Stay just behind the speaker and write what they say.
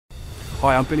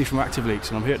Hi, I'm Billy from Active Leaks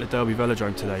and I'm here at the Derby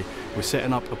Velodrome today. We're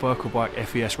setting up a BerkelBike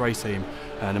FES race team,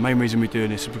 and the main reason we're doing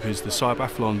this is because the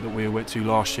cybathlon that we went to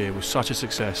last year was such a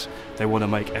success. They want to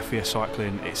make FES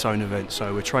cycling its own event,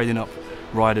 so we're trading up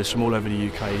riders from all over the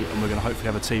UK and we're going to hopefully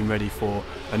have a team ready for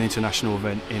an international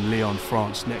event in Lyon,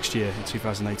 France next year in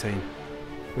 2018.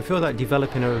 We feel that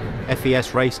developing a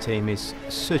FES race team is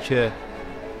such a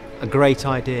great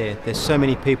idea. There's so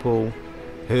many people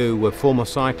who were former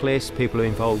cyclists, people who are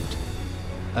involved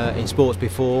in sports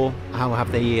before, how have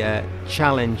the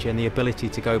challenge and the ability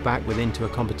to go back into a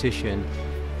competition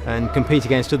and compete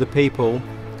against other people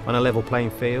on a level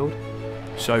playing field.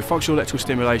 So functional electrical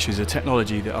stimulation is a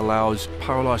technology that allows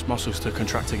paralysed muscles to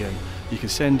contract again. You can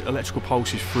send electrical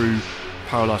pulses through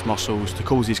paralysed muscles to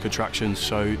cause these contractions.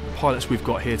 So the pilots we've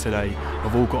got here today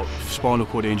have all got spinal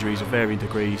cord injuries of varying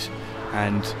degrees,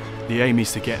 and the aim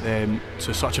is to get them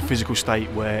to such a physical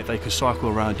state where they can cycle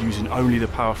around using only the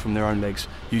power from their own legs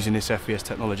using this FES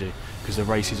technology, because the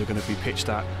races are going to be pitched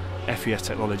at FES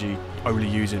technology only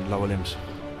using lower limbs.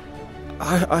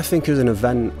 I think as an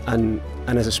event and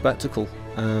as a spectacle,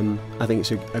 I think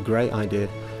it's a great idea,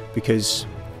 because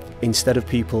instead of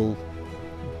people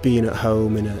being at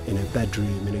home in a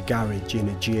bedroom, in a garage, in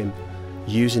a gym,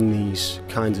 using these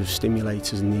kinds of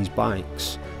stimulators and these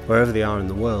bikes wherever they are in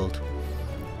the world,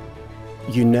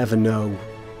 you never know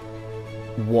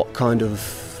what kind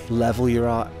of level you're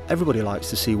at. Everybody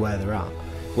likes to see where they're at,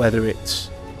 whether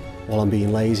it's, well, I'm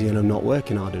being lazy and I'm not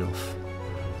working hard enough,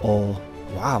 or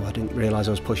wow, I didn't realise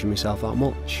I was pushing myself that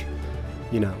much,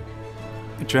 you know.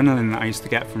 Adrenaline that I used to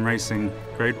get from racing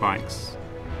road bikes,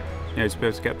 you know, to be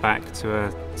able to get back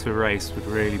to a race would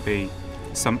really be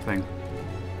something,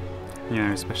 you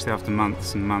know, especially after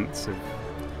months and months of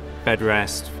bed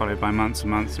rest followed by months and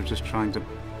months of just trying to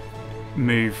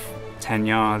move 10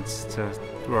 yards to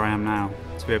where I am now.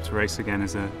 To be able to race again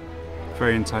is a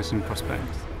very enticing prospect.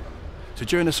 So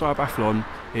during the cybathlon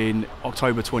in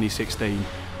October 2016,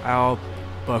 our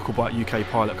BerkelBike UK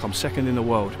pilot comes second in the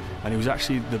world, and he was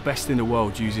actually the best in the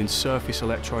world using surface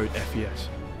electrode FES.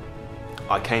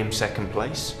 I came second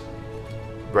place,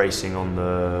 racing on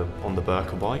the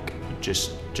BerkelBike,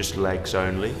 just legs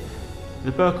only.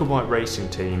 The BerkelBike racing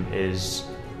team is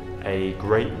a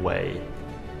great way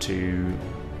to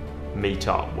meet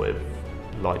up with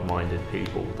like-minded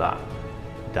people that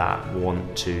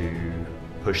want to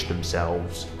push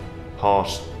themselves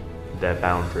past their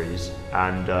boundaries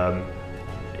and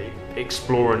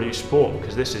explore a new sport,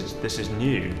 because this is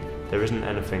new. There isn't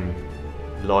anything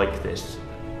like this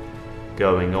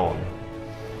going on.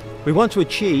 We want to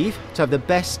achieve to have the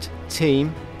best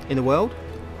team in the world.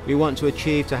 We want to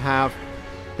achieve to have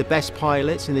the best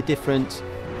pilots in the different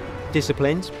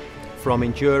disciplines, from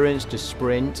endurance to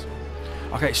sprint.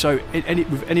 Okay, so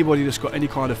with anybody that's got any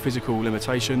kind of physical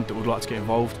limitation that would like to get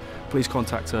involved, please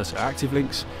contact us at Active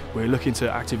Links. We're looking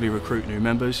to actively recruit new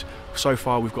members. So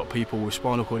far we've got people with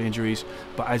spinal cord injuries,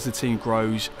 but as the team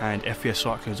grows and FES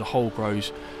cycling as a whole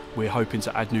grows, we're hoping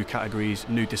to add new categories,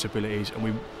 new disabilities, and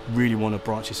we really want to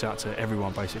branch this out to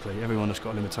everyone, basically. Everyone that's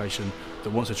got a limitation that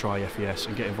wants to try FES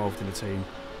and get involved in the team,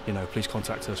 you know, please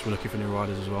contact us. We're looking for new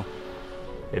riders as well.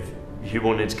 If you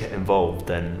wanted to get involved,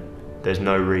 then there's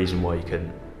no reason why you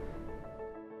couldn't.